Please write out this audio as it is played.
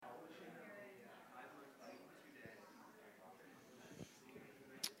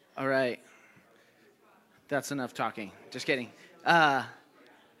All right. That's enough talking. Just kidding.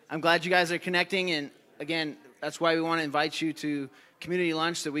 I'm glad you guys are connecting. And again, that's why we want to invite you to community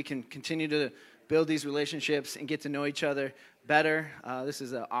lunch so we can continue to build these relationships and get to know each other better. This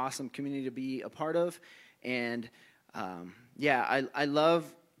is an awesome community to be a part of. And I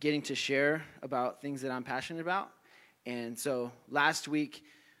love getting to share about things that I'm passionate about. And so last week,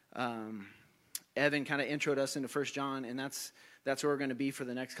 Evan kind of introed us into 1 John, and that's where we're going to be for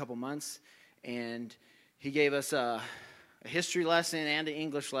the next couple months. And he gave us a history lesson and an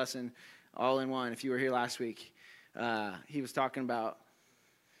English lesson all in one. If you were here last week, he was talking about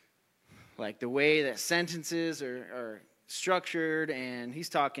like the way that sentences are structured, and he's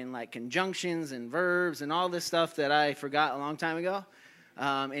talking like conjunctions and verbs and all this stuff that I forgot a long time ago.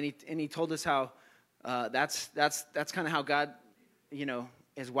 And he told us how that's kind of how God,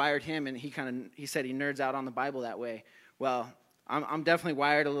 has wired him, and he said he nerds out on the Bible that way. Well, I'm definitely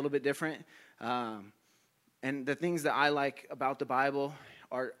wired a little bit different. And the things that I like about the Bible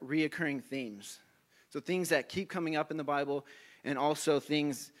are reoccurring themes. So things that keep coming up in the Bible, and also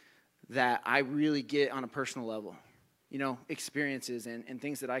things that I really get on a personal level. Experiences and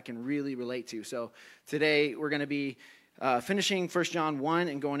things that I can really relate to. So today we're going to be finishing 1 John 1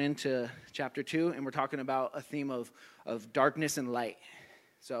 and going into chapter 2, and we're talking about a theme of darkness and light.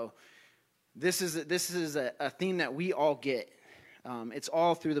 So this is a theme that we all get. It's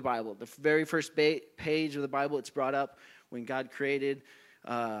all through the Bible. The very first page of the Bible, it's brought up when God created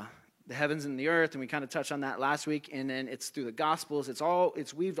the heavens and the earth, and we kind of touched on that last week. And then it's through the Gospels.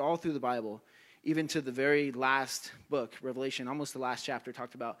 It's weaved all through the Bible, even to the very last book, Revelation, almost the last chapter,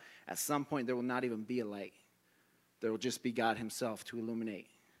 talked about at some point there will not even be a light. There will just be God himself to illuminate.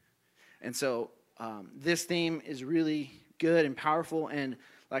 And so this theme is really good and powerful. And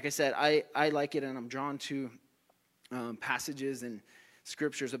like I said, I like it, and I'm drawn to passages and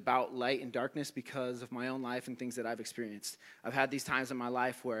scriptures about light and darkness because of my own life and things that I've experienced. I've had these times in my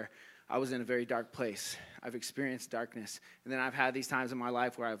life where I was in a very dark place. I've experienced darkness. And then I've had these times in my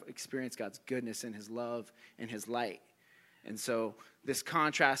life where I've experienced God's goodness and his love and his light. And so this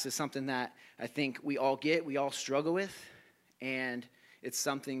contrast is something that I think we all get, we all struggle with, and it's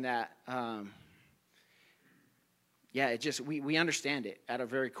something that, we understand it at our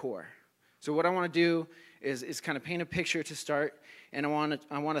very core. So what I want to do is kind of paint a picture to start, and I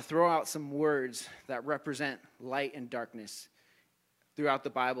want to throw out some words that represent light and darkness throughout the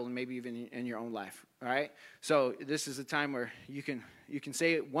Bible and maybe even in your own life. All right. So this is a time where you can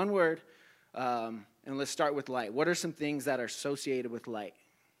say one word, and let's start with light. What are some things that are associated with light?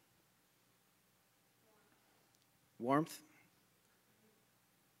 Warmth.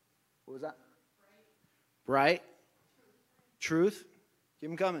 What was that? Bright. Truth. Keep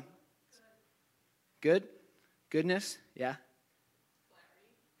them coming. Good. Goodness. Yeah.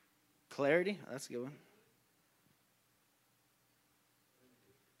 Clarity. Oh, that's a good one.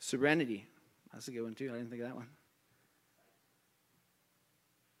 Serenity. That's a good one too. I didn't think of that one.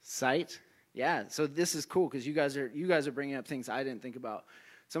 Sight. Yeah. So this is cool because you guys are bringing up things I didn't think about.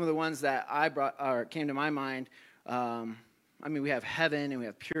 Some of the ones that I brought or came to my mind. We have heaven, and we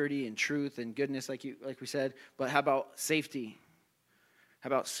have purity and truth and goodness, like we said. But how about safety? How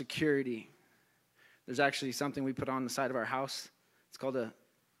about security? There's actually something we put on the side of our house. It's called a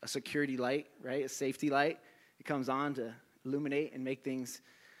security light, right? A safety light. It comes on to illuminate and make things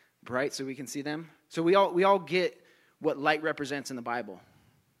bright so we can see them. So we all get what light represents in the Bible,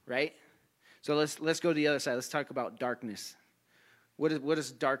 right? So let's go to the other side. Let's talk about darkness. What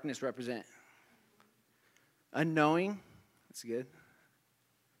does darkness represent? Unknowing. That's good.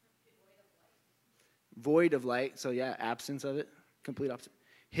 Void of light. So yeah, absence of it. Complete opposite.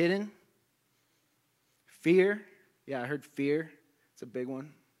 Hidden. Fear. Yeah, I heard fear. It's a big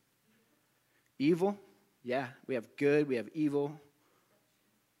one. Evil. Yeah, we have good. We have evil.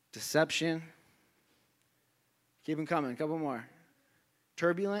 Deception. Keep them coming. A couple more.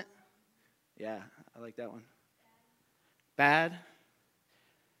 Turbulent. Yeah, I like that one. Bad.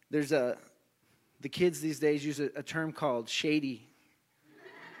 The kids these days use a term called shady.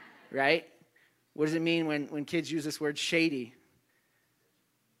 Right? What does it mean when kids use this word shady?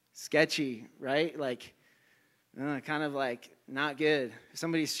 Sketchy, right? Like, kind of like not good. If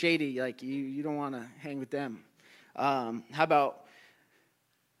somebody's shady, like you don't want to hang with them. How about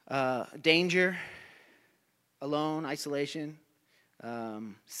danger, alone, isolation,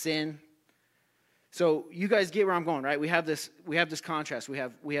 sin? So you guys get where I'm going, right? We have this contrast. We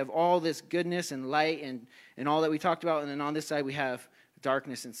have all this goodness and light and all that we talked about, and then on this side we have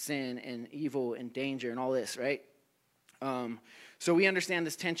darkness and sin and evil and danger and all this, right? So we understand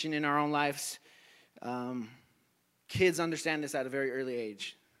this tension in our own lives. Kids understand this at a very early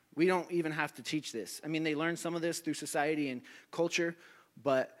age. We don't even have to teach this. I mean, they learn some of this through society and culture,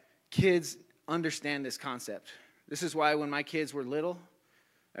 but kids understand this concept. This is why when my kids were little,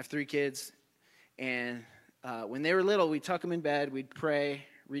 I have 3 kids, and when they were little, we'd tuck them in bed, we'd pray,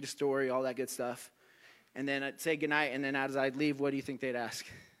 read a story, all that good stuff, and then I'd say goodnight, and then as I'd leave, what do you think they'd ask?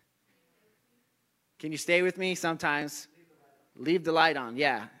 Can you stay with me? Sometimes. Leave the light on.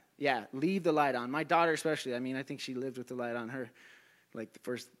 Yeah, leave the light on. My daughter especially, I mean, I think she lived with the light on her like the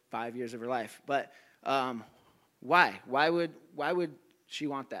first 5 years of her life. But why? Why would she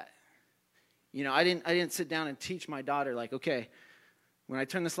want that? You know, I didn't sit down and teach my daughter like, okay, when I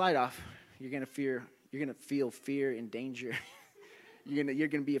turn this light off, you're gonna feel fear and danger. you're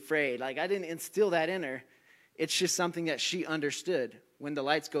gonna be afraid. Like, I didn't instill that in her. It's just something that she understood. When the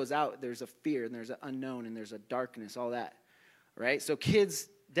lights goes out, there's a fear and there's an unknown and there's a darkness, all that, right? So kids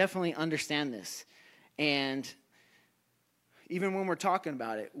definitely understand this. And even when we're talking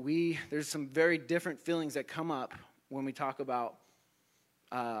about it, there's some very different feelings that come up when we talk about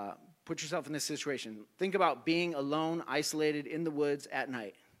put yourself in this situation. Think about being alone, isolated in the woods at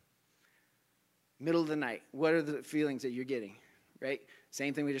night, middle of the night. What are the feelings that you're getting, right?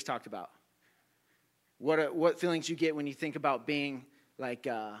 Same thing we just talked about. What feelings you get when you think about being like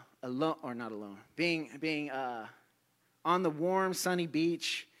alone, or not alone, being on the warm, sunny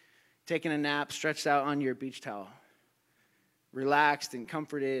beach, taking a nap, stretched out on your beach towel, relaxed and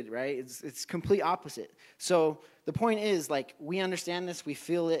comforted, right? It's complete opposite. So the point is, like, we understand this, we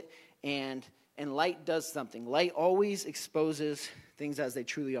feel it, and light does something. Light always exposes things as they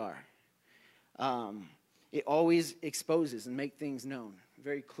truly are. It always exposes and makes things known,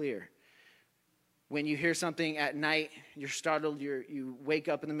 very clear. When you hear something at night, you're startled, you wake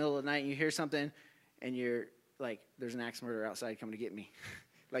up in the middle of the night, and you hear something, and you're like, there's an axe murderer outside coming to get me.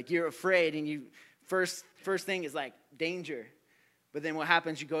 Like, you're afraid, and you first thing is like danger. But then what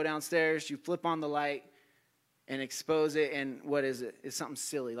happens, you go downstairs, you flip on the light, and expose it, and what is it? It's something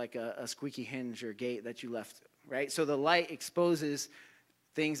silly, like a squeaky hinge or gate that you left, right? So the light exposes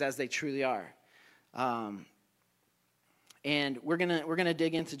things as they truly are. And we're gonna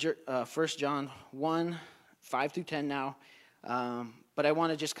dig into 1 John 1, 5 through 10 now. But I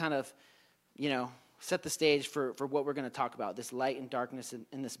want to just kind of, set the stage for what we're going to talk about, this light and darkness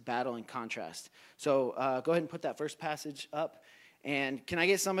and this battle and contrast. So go ahead and put that first passage up. And can I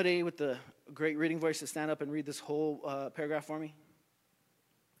get somebody with the great reading voice to stand up and read this whole paragraph for me?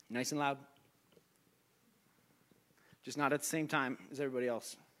 Nice and loud. Just not at the same time as everybody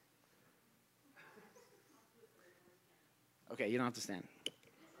else. Okay, you don't have to stand.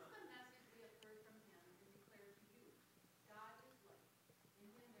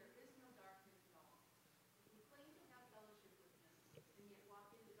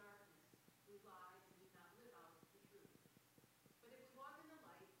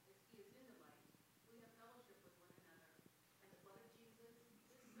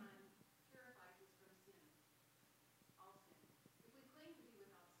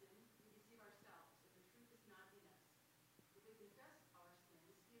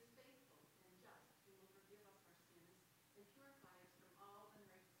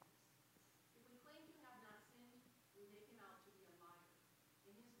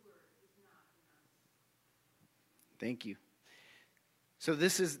 Thank you. So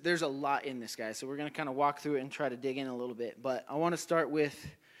there's a lot in this, guys. So we're going to kind of walk through it and try to dig in a little bit. But I want to start with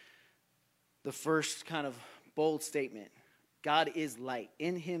the first kind of bold statement. God is light.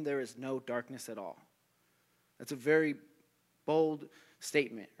 In him there is no darkness at all. That's a very bold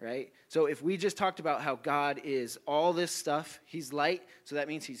statement, right? So if we just talked about how God is all this stuff, he's light, so that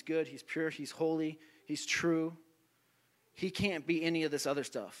means he's good, he's pure, he's holy, he's true. He can't be any of this other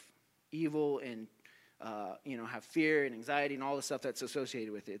stuff, evil and have fear and anxiety and all the stuff that's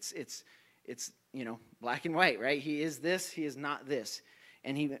associated with it. It's black and white, right? He is this, he is not this.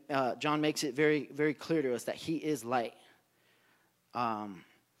 And John makes it very, very clear to us that he is light. And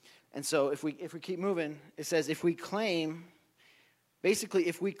so if we keep moving, it says if we claim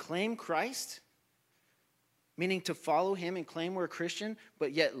Christ, meaning to follow him and claim we're a Christian,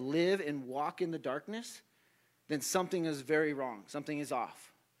 but yet live and walk in the darkness, then something is very wrong. Something is off.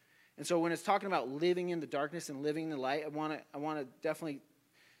 And so when it's talking about living in the darkness and living in the light, I want to definitely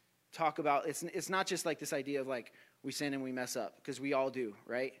talk about, it's not just like this idea of like we sin and we mess up, because we all do,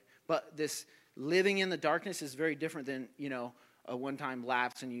 right? But this living in the darkness is very different than, a one-time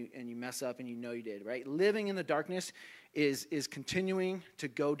lapse and you mess up and you did, right? Living in the darkness is continuing to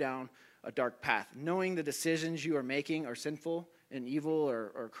go down a dark path, knowing the decisions you are making are sinful and evil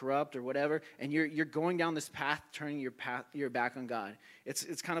or corrupt or whatever, and you're going down this path, turning your back on God.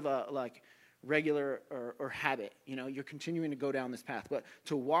 It's kind of a like regular or habit. You're continuing to go down this path. But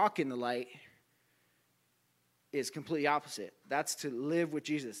to walk in the light is completely opposite. That's to live with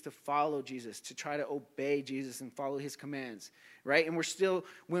Jesus, to follow Jesus, to try to obey Jesus and follow his commands, right? And we're still,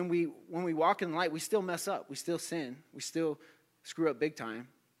 when we walk in the light, we still mess up. We still sin. We still screw up big time.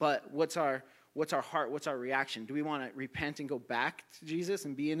 But what's our heart? What's our reaction? Do we want to repent and go back to Jesus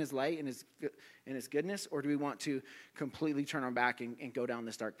and be in his light and his goodness? Or do we want to completely turn our back and go down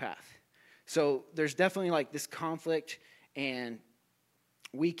this dark path? So there's definitely like this conflict, and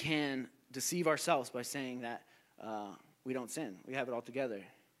we can deceive ourselves by saying that we don't sin. We have it all together,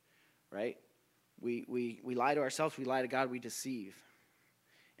 right? We lie to ourselves. We lie to God. We deceive.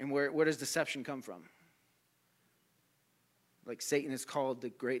 And where does deception come from? Like Satan is called the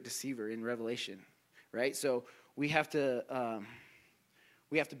great deceiver in Revelation, right? So we have to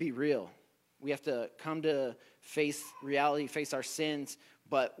be real. We have to come to face reality, face our sins,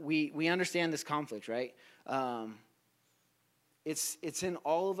 but we understand this conflict, right? It's in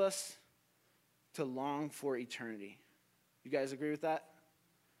all of us to long for eternity. You guys agree with that?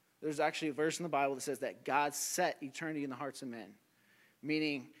 There's actually a verse in the Bible that says that God set eternity in the hearts of men,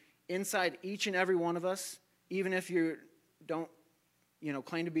 meaning inside each and every one of us, even if you don't,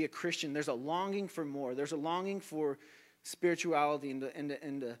 claim to be a Christian, there's a longing for more. There's a longing for spirituality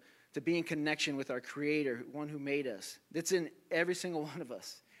and to be in connection with our Creator, one who made us. That's in every single one of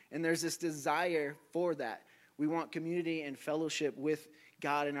us. And there's this desire for that. We want community and fellowship with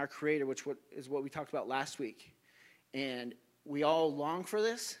God and our Creator, which is what we talked about last week. And we all long for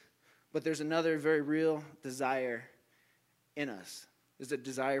this, but there's another very real desire in us. There's a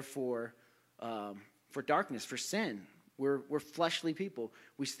desire for darkness, for sin. We're fleshly people.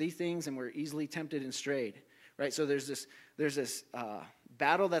 We see things and we're easily tempted and strayed, right? So there's this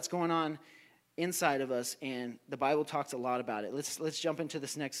battle that's going on inside of us, and the Bible talks a lot about it. Let's jump into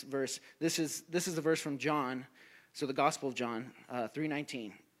this next verse. This is the verse from John. So the Gospel of John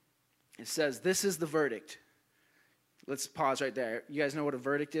 3:19. It says, "This is the verdict." Let's pause right there. You guys know what a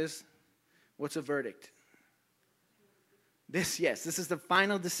verdict is? What's a verdict? This is the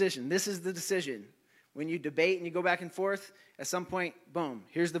final decision. This is the decision. When you debate and you go back and forth, at some point, boom,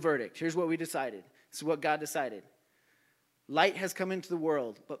 here's the verdict. Here's what we decided. This is what God decided. Light has come into the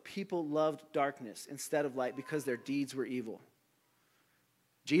world, but people loved darkness instead of light because their deeds were evil.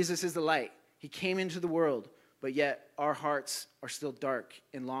 Jesus is the light. He came into the world, but yet our hearts are still dark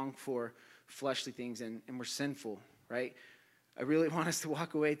and long for fleshly things, and we're sinful, right? I really want us to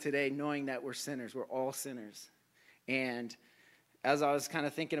walk away today knowing that we're sinners. We're all sinners. And as I was kind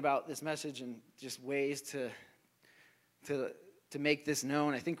of thinking about this message and just ways to make this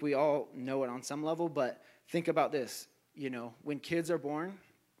known, I think we all know it on some level, but think about this. When kids are born,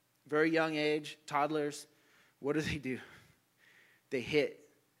 very young age, toddlers, what do? They hit,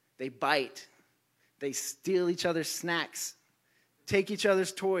 they bite, they steal each other's snacks, take each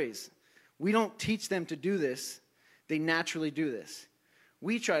other's toys. We don't teach them to do this. They naturally do this.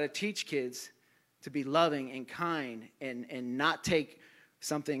 We try to teach kids to be loving and kind and not take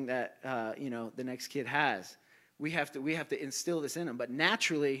something that the next kid has. We have to instill this in them. But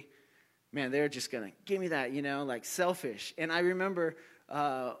naturally, man, they're just gonna give me that, like selfish. And I remember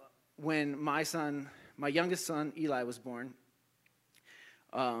when my youngest son Eli was born.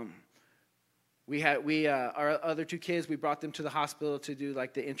 Our other two kids, we brought them to the hospital to do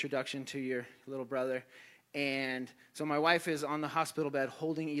like the introduction to your little brother. And so my wife is on the hospital bed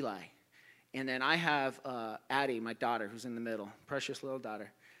holding Eli. And then I have Addie, my daughter, who's in the middle, precious little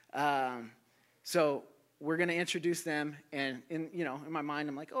daughter. So we're going to introduce them. And in my mind,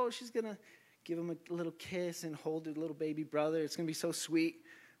 I'm like, oh, she's going to give him a little kiss and hold her little baby brother. It's going to be so sweet.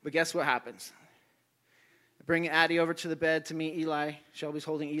 But guess what happens? I bring Addie over to the bed to meet Eli. Shelby's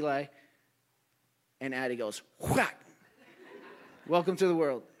holding Eli. And Addie goes, whack. Welcome to the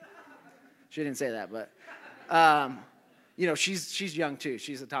world. She didn't say that, but, she's young too.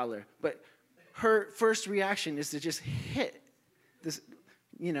 She's a toddler. But her first reaction is to just hit this,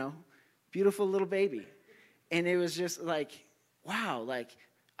 beautiful little baby. And it was just like, wow, like,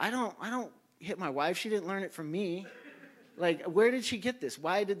 I don't hit my wife. She didn't learn it from me. Like, where did she get this?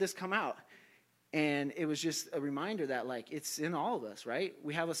 Why did this come out? And it was just a reminder that, like, it's in all of us, right?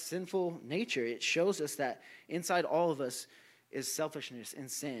 We have a sinful nature. It shows us that inside all of us is selfishness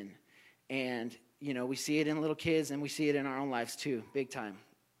and sin. And, we see it in little kids and we see it in our own lives too, big time.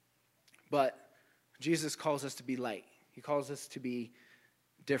 But Jesus calls us to be light. He calls us to be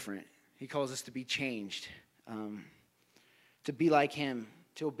different. He calls us to be changed, to be like him,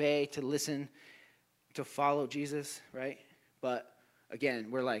 to obey, to listen, to follow Jesus, right? But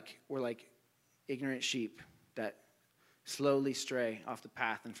again, we're like ignorant sheep that slowly stray off the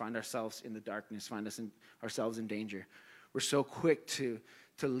path and find ourselves in the darkness, ourselves in danger. We're so quick to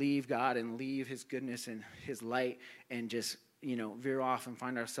leave God and leave his goodness and his light and just, veer off and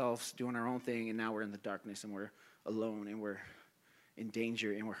find ourselves doing our own thing, and now we're in the darkness and we're alone and we're in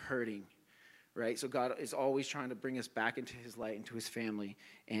danger and we're hurting, right? So God is always trying to bring us back into his light, into his family,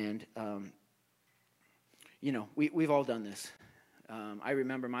 and, we've all done this. I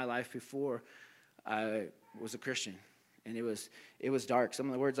remember my life before I was a Christian, and it was dark. Some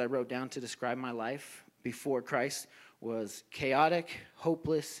of the words I wrote down to describe my life before Christ was chaotic,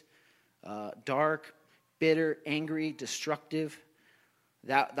 hopeless, dark, bitter, angry, destructive.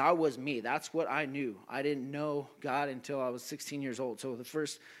 That was me. That's what I knew. I didn't know God until I was 16 years old. So the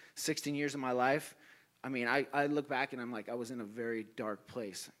first 16 years of my life, I look back and I'm like, I was in a very dark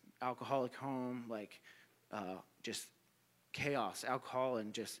place. Alcoholic home, just chaos, alcohol,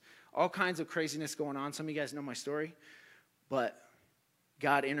 and just all kinds of craziness going on. Some of you guys know my story. But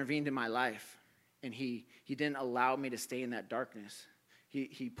God intervened in my life, and he didn't allow me to stay in that darkness.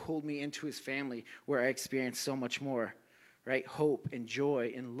 He pulled me into his family where I experienced so much more, right? Hope and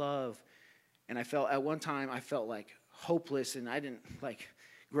joy and love. And at one time, I felt like hopeless, and I didn't,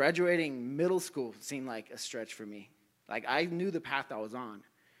 graduating middle school seemed like a stretch for me. I knew the path I was on,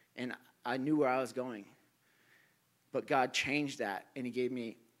 and I knew where I was going. But God changed that, and he gave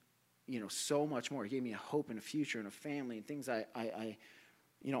me, so much more. He gave me a hope and a future and a family and things I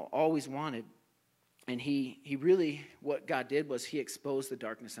always wanted. And he really, what God did was he exposed the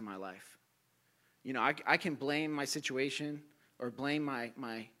darkness in my life. I can blame my situation or blame my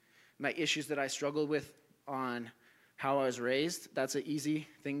issues that I struggled with on how I was raised. That's an easy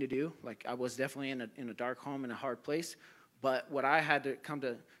thing to do. I was definitely in a dark home, in a hard place. But what I had to come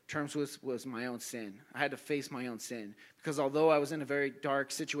to terms with was my own sin. I had to face my own sin. Because although I was in a very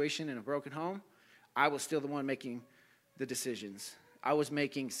dark situation in a broken home, I was still the one making the decisions. I was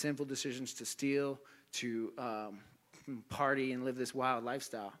making sinful decisions to steal, to party and live this wild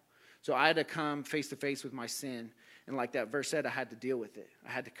lifestyle. So I had to come face to face with my sin. And like that verse said, I had to deal with it.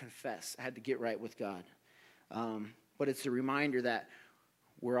 I had to confess. I had to get right with God. But it's a reminder that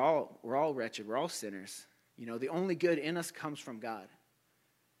we're all wretched. We're all sinners. The only good in us comes from God.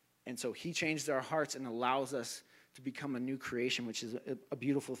 And so he changed our hearts and allows us to become a new creation, which is a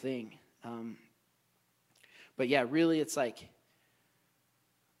beautiful thing. But yeah, really it's like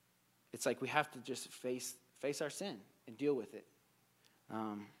we have to just face our sin and deal with it.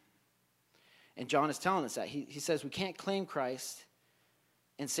 And John is telling us that. He says we can't claim Christ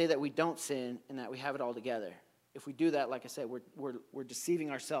and say that we don't sin and that we have it all together. If we do that, like I said, we're deceiving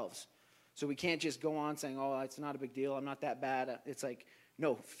ourselves. So we can't just go on saying, oh, it's not a big deal, I'm not that bad. It's like,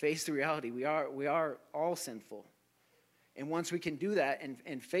 no, face the reality. We are all sinful. And once we can do that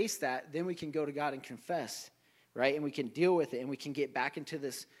and face that, then we can go to God and confess, right? And we can deal with it, and we can get back into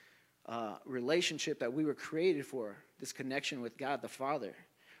this relationship that we were created for, this connection with God the Father.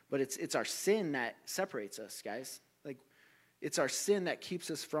 But it's our sin that separates us, guys. It's our sin that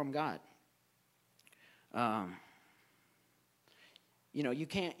keeps us from God. You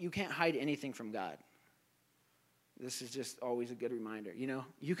can't hide anything from God. This is just always a good reminder.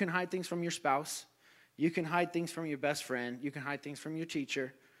 You can hide things from your spouse. You can hide things from your best friend. You can hide things from your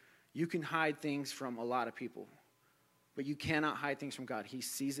teacher. You can hide things from a lot of people. But you cannot hide things from God. He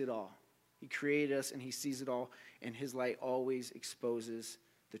sees it all. He created us, and he sees it all. And his light always exposes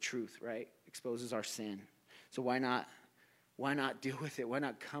the truth, right? Exposes our sin. So why not deal with it? Why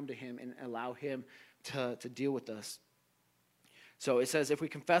not come to him and allow him to deal with us? So it says, if we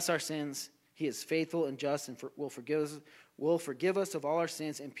confess our sins, he is faithful and just and will forgive us of all our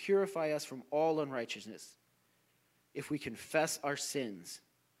sins and purify us from all unrighteousness. If we confess our sins.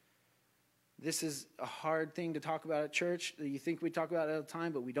 This is a hard thing to talk about at church. You think we talk about it all the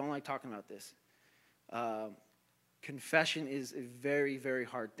time, but we don't like talking about this. Confession is a very, very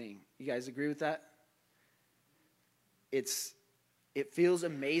hard thing. You guys agree with that? It feels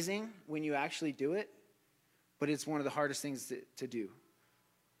amazing when you actually do it, but it's one of the hardest things to do.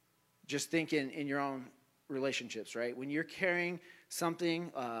 Just think in your own relationships, right? When you're carrying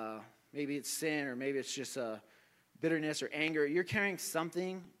something, maybe it's sin or maybe it's just bitterness or anger, you're carrying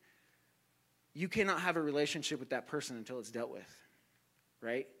something, you cannot have a relationship with that person until it's dealt with,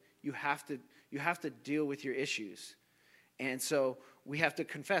 right? You have to deal with your issues. And so we have to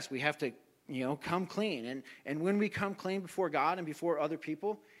confess. We have to, come clean. And when we come clean before God and before other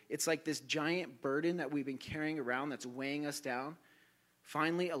people, it's like this giant burden that we've been carrying around that's weighing us down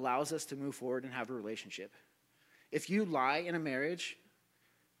finally allows us to move forward and have a relationship. If you lie in a marriage,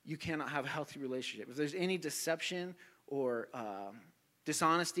 you cannot have a healthy relationship. If there's any deception or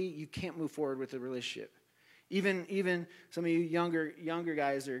dishonesty, you can't move forward with a relationship. Even some of you younger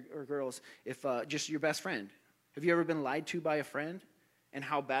guys or girls, if just your best friend. Have you ever been lied to by a friend and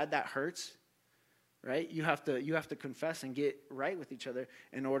how bad that hurts? Right? You have to confess and get right with each other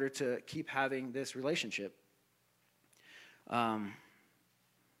in order to keep having this relationship. But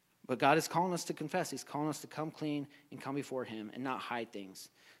God is calling us to confess. He's calling us to come clean and come before him and not hide things.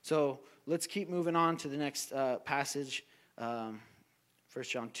 So let's keep moving on to the next passage, 1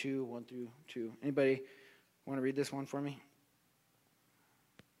 John 2, 1 through 2. Anybody want to read this one for me?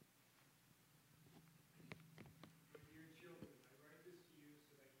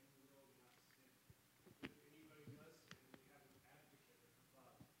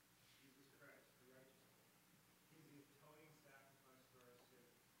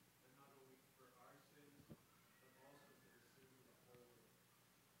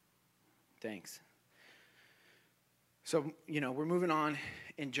 Thanks. So, we're moving on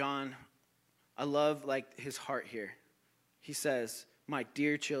in John. I love, his heart here. He says, my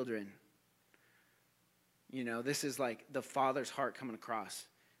dear children. This is like the Father's heart coming across.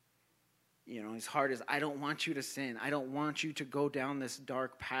 His heart is, I don't want you to sin. I don't want you to go down this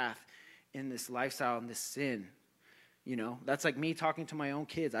dark path in this lifestyle, in this sin. That's like me talking to my own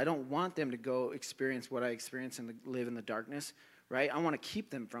kids. I don't want them to go experience what I experience and live in the darkness, right? I want to keep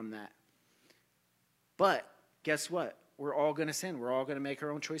them from that. But guess what? We're all going to sin. We're all going to make our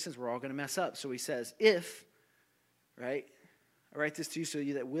own choices. We're all going to mess up. So he says, right? I write this to you so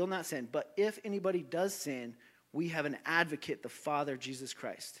you that will not sin. But if anybody does sin, we have an advocate, the Father, Jesus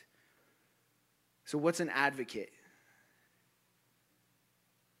Christ. So what's an advocate?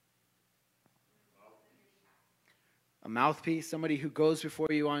 A mouthpiece, somebody who goes before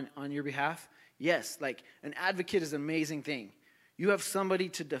you on your behalf? Yes, an advocate is an amazing thing. You have somebody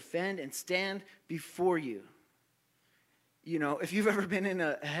to defend and stand before you. If you've ever been in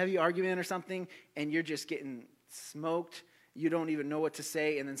a heavy argument or something and you're just getting smoked, you don't even know what to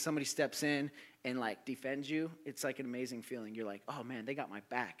say, and then somebody steps in and defends you, it's an amazing feeling. You're like, oh man, they got my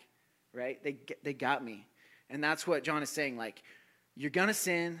back, right? They got me. And that's what John is saying. You're going to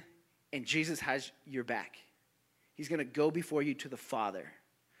sin and Jesus has your back. He's going to go before you to the Father.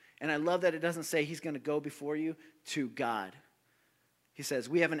 And I love that it doesn't say he's going to go before you to God. He says,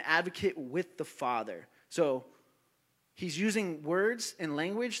 we have an advocate with the Father. So he's using words and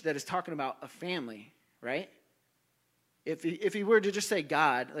language that is talking about a family, right? If he were to just say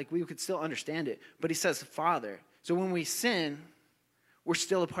God, we could still understand it. But he says Father. So when we sin, we're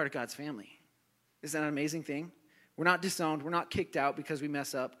still a part of God's family. Isn't that an amazing thing? We're not disowned. We're not kicked out because we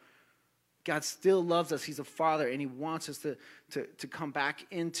mess up. God still loves us. He's a Father, and he wants us to come back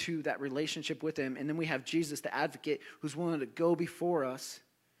into that relationship with him. And then we have Jesus, the advocate, who's willing to go before us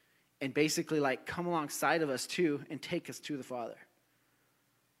and basically come alongside of us too and take us to the Father.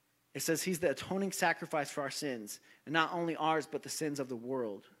 It says he's the atoning sacrifice for our sins, and not only ours, but the sins of the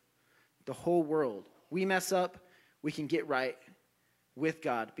world, the whole world. We mess up, we can get right with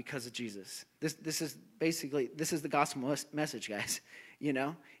God because of Jesus. This is the gospel message, guys.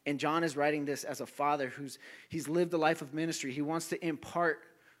 And John is writing this as a father he's lived a life of ministry. He wants to impart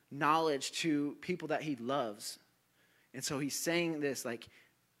knowledge to people that he loves. And so he's saying this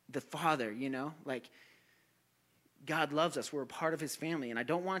the Father, God loves us. We're a part of his family. And I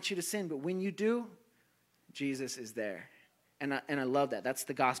don't want you to sin, but when you do, Jesus is there. And I love that. That's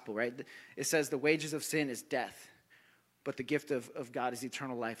the gospel, right? It says the wages of sin is death, but the gift of God is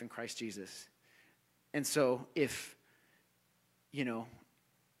eternal life in Christ Jesus. And so if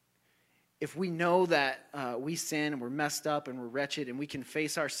we know that we sin and we're messed up and we're wretched and we can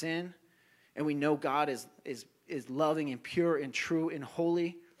face our sin, and we know God is loving and pure and true and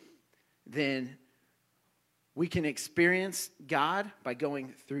holy, then we can experience God by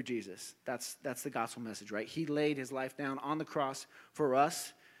going through Jesus. That's the gospel message, right? He laid his life down on the cross for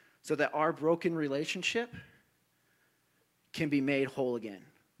us so that our broken relationship can be made whole again.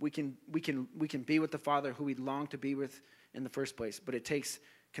 We can be with the Father who we long to be with in the first place, but it takes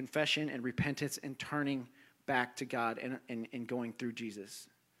confession and repentance and turning back to God and going through Jesus.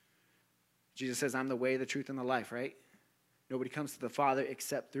 Jesus says, I'm the way, the truth, and the life, right? Nobody comes to the Father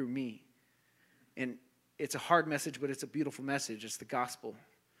except through me. And it's a hard message, but it's a beautiful message. It's the gospel.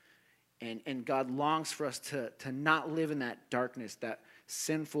 And God longs for us to not live in that darkness, that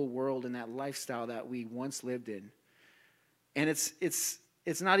sinful world and that lifestyle that we once lived in. And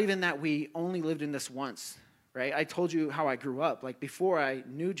it's not even that we only lived in this once, right? I told you how I grew up. Before I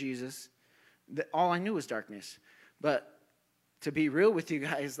knew Jesus, all I knew was darkness. But to be real with you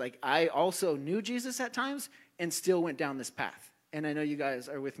guys, I also knew Jesus at times and still went down this path. And I know you guys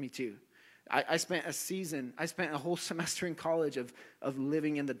are with me too. I spent a whole semester in college of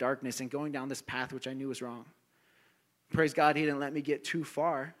living in the darkness and going down this path which I knew was wrong. Praise God, he didn't let me get too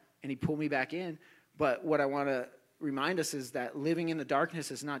far, and he pulled me back in. But what I want to remind us is that living in the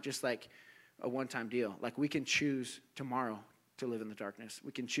darkness is not just like a one-time deal. Like, we can choose tomorrow to live in the darkness.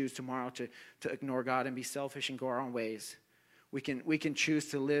 We can choose tomorrow to ignore God and be selfish and go our own ways. We can choose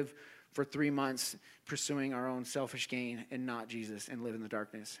to live for 3 months pursuing our own selfish gain and not Jesus and live in the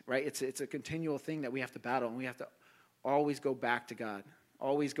darkness, right? It's a continual thing that we have to battle, and we have to always go back to God,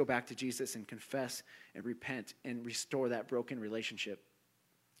 always go back to Jesus and confess and repent and restore that broken relationship,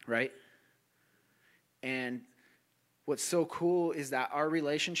 right? And what's so cool is that our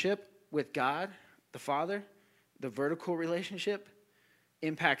relationship with God, the Father, the vertical relationship,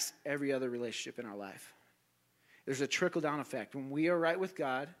 impacts every other relationship in our life. There's a trickle-down effect. When we are right with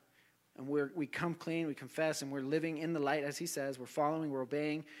God, and we come clean, we confess, and we're living in the light, as he says, we're following, we're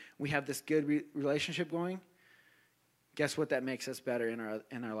obeying, we have this good relationship going, guess what that makes us better in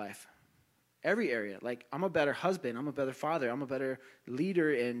our life? Every area. Like, I'm a better husband, I'm a better father, I'm a better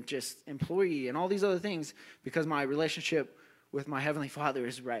leader and just employee and all these other things because my relationship with my Heavenly Father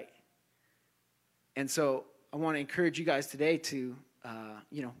is right. And so I want to encourage you guys today to,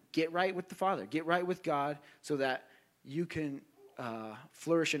 get right with the Father, get right with God so that you can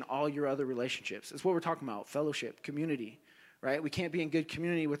flourish in all your other relationships. That's what we're talking about, fellowship, community, right? We can't be in good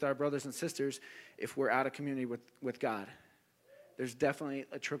community with our brothers and sisters if we're out of community with God. There's definitely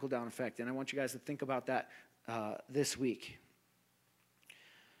a trickle-down effect, and I want you guys to think about that this week.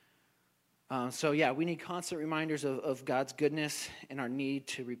 We need constant reminders of God's goodness and our need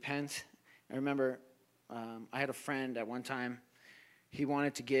to repent. I remember I had a friend at one time. He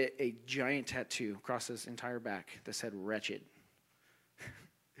wanted to get a giant tattoo across his entire back that said "wretched."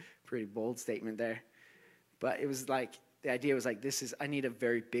 Pretty bold statement there. But it was like, the idea was like, I need a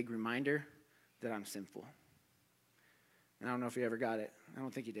very big reminder that I'm sinful. And I don't know if he ever got it. I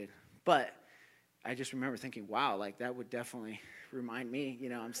don't think he did. But I just remember thinking, wow, like that would definitely remind me,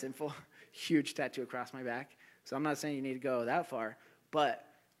 I'm sinful. Huge tattoo across my back. So I'm not saying you need to go that far, but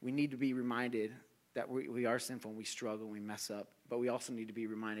we need to be reminded that we are sinful and we struggle and we mess up. But we also need to be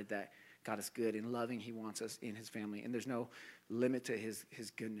reminded that God is good and loving. He wants us in his family. And there's no limit to his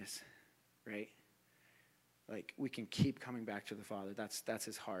goodness, right? Like, we can keep coming back to the Father. That's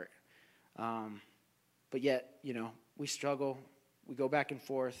his heart. But yet, we struggle. We go back and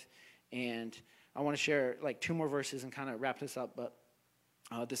forth. And I want to share like 2 more verses and kind of wrap this up. But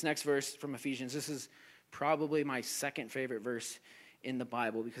this next verse from Ephesians, this is probably my second favorite verse in the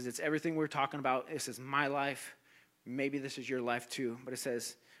Bible because it's everything we're talking about. This is my life. Maybe this is your life too. But it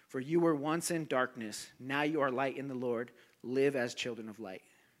says, "For you were once in darkness. Now you are light in the Lord. Live as children of light."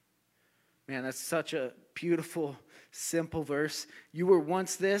 Man, that's such a beautiful, simple verse. You were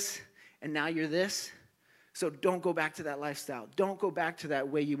once this, and now you're this. So don't go back to that lifestyle. Don't go back to that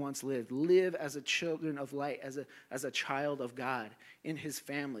way you once lived. Live as a children of light, as a child of God in his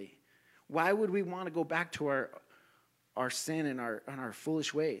family. Why would we want to go back to our sin and our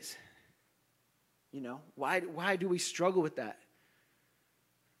foolish ways? Why do we struggle with that?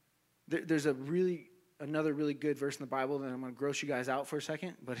 There's another really good verse in the Bible that I'm going to gross you guys out for a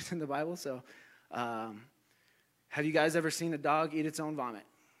second, but it's in the Bible. So have you guys ever seen a dog eat its own vomit?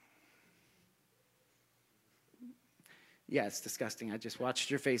 Yeah, it's disgusting. I just watched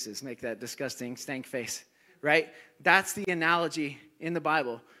your faces make that disgusting stank face, right? That's the analogy in the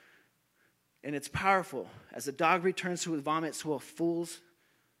Bible. And it's powerful. As a dog returns to his vomit, so will fools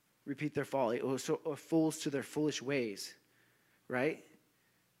repeat their folly, or fools to their foolish ways, right?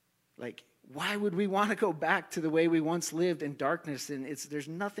 Like, why would we want to go back to the way we once lived in darkness? And there's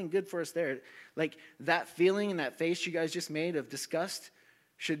nothing good for us there. Like, that feeling and that face you guys just made of disgust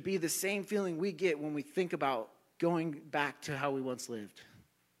should be the same feeling we get when we think about going back to how we once lived.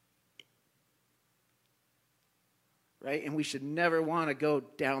 Right? And we should never want to go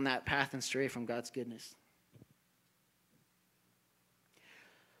down that path and stray from God's goodness.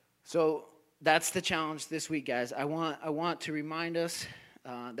 So that's the challenge this week, guys. I want to remind us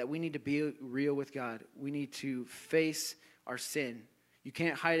that we need to be real with God. We need to face our sin. You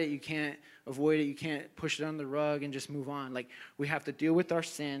can't hide it. You can't avoid it. You can't push it under the rug and just move on. Like, we have to deal with our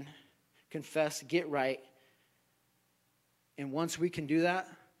sin, confess, get right. And once we can do that,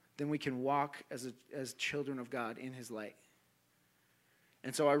 then we can walk as children of God in his light.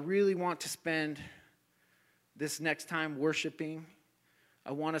 And so I really want to spend this next time worshiping.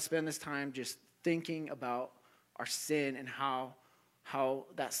 I want to spend this time just thinking about our sin and how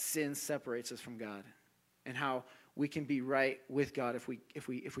that sin separates us from God, and how we can be right with God if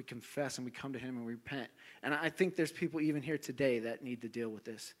we confess and we come to him and we repent. And I think there's people even here today that need to deal with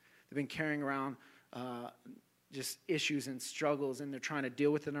this. They've been carrying around just issues and struggles, and they're trying to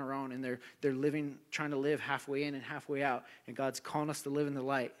deal with it on their own, and they're trying to live halfway in and halfway out, and God's calling us to live in the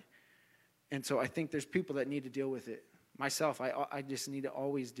light. And so I think there's people that need to deal with it. Myself, I just need to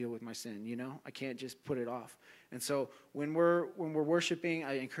always deal with my sin, you know? I can't just put it off. And so when we're worshiping,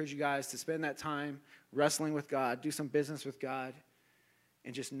 I encourage you guys to spend that time wrestling with God, do some business with God,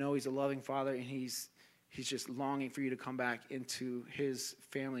 and just know He's a loving Father, and He's just longing for you to come back into His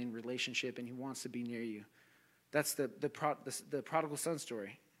family and relationship, and He wants to be near you. That's the prodigal son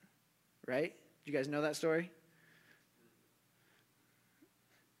story, right? Do you guys know that story?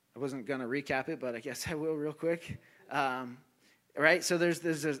 I wasn't going to recap it, but I guess I will real quick. Right? So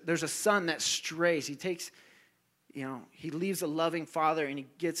there's a son that strays. He takes, he leaves a loving father, and he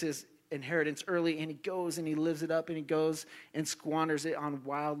gets his inheritance early, and he goes and he lives it up, and he goes and squanders it on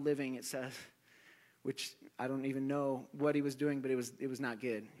wild living, it says, which I don't even know what he was doing, but it was not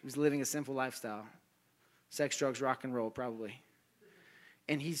good. He was living a sinful lifestyle. Sex, drugs, rock and roll, probably.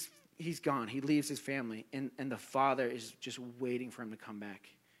 And he's gone. He leaves his family, and the father is just waiting for him to come back.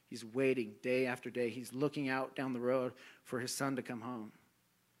 He's waiting day after day. He's looking out down the road for his son to come home.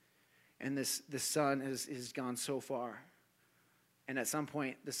 And this son has gone so far. And at some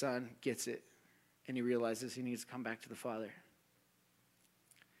point, the son gets it, and he realizes he needs to come back to the father.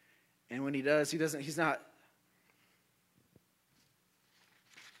 And when he does, he's not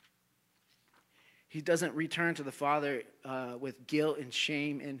He doesn't return to the Father with guilt and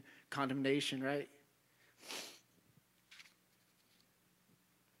shame and condemnation, right?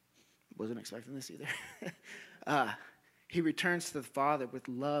 Wasn't expecting this either. He returns to the Father with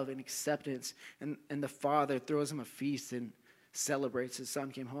love and acceptance, and the Father throws him a feast and celebrates his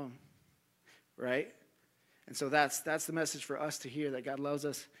son came home, right? And so that's the message for us to hear, that God loves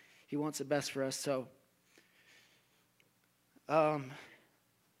us. He wants the best for us. So,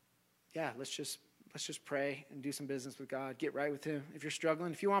 let's just pray and do some business with God. Get right with Him. If you're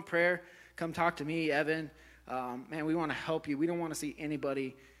struggling, if you want prayer, come talk to me, Evan. Man, we want to help you. We don't want to see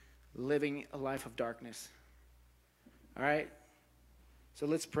anybody living a life of darkness. All right? So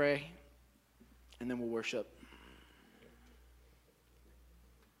let's pray, and then we'll worship.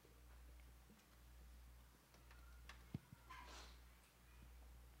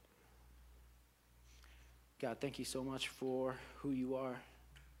 God, thank you so much for who you are.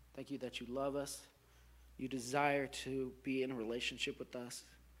 Thank you that you love us. You desire to be in a relationship with us.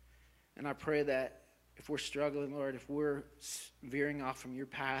 And I pray that if we're struggling, Lord, if we're veering off from your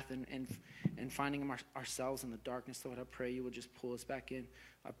path and finding ourselves in the darkness, Lord, I pray you will just pull us back in.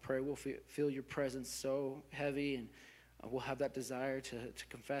 I pray we'll feel your presence so heavy, and we'll have that desire to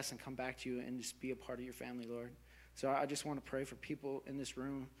confess and come back to you and just be a part of your family, Lord. So I just want to pray for people in this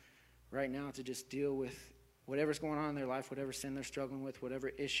room right now to just deal with whatever's going on in their life, whatever sin they're struggling with, whatever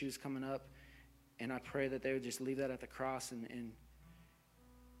issues coming up. And I pray that they would just leave that at the cross and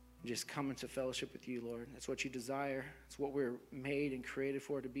just come into fellowship with you, Lord. That's what you desire. It's what we're made and created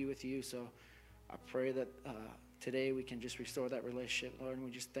for, to be with you. So I pray that today we can just restore that relationship, Lord. And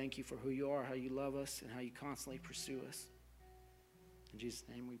we just thank you for who you are, how you love us, and how you constantly pursue us. In Jesus'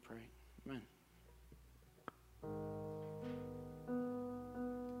 name we pray. Amen.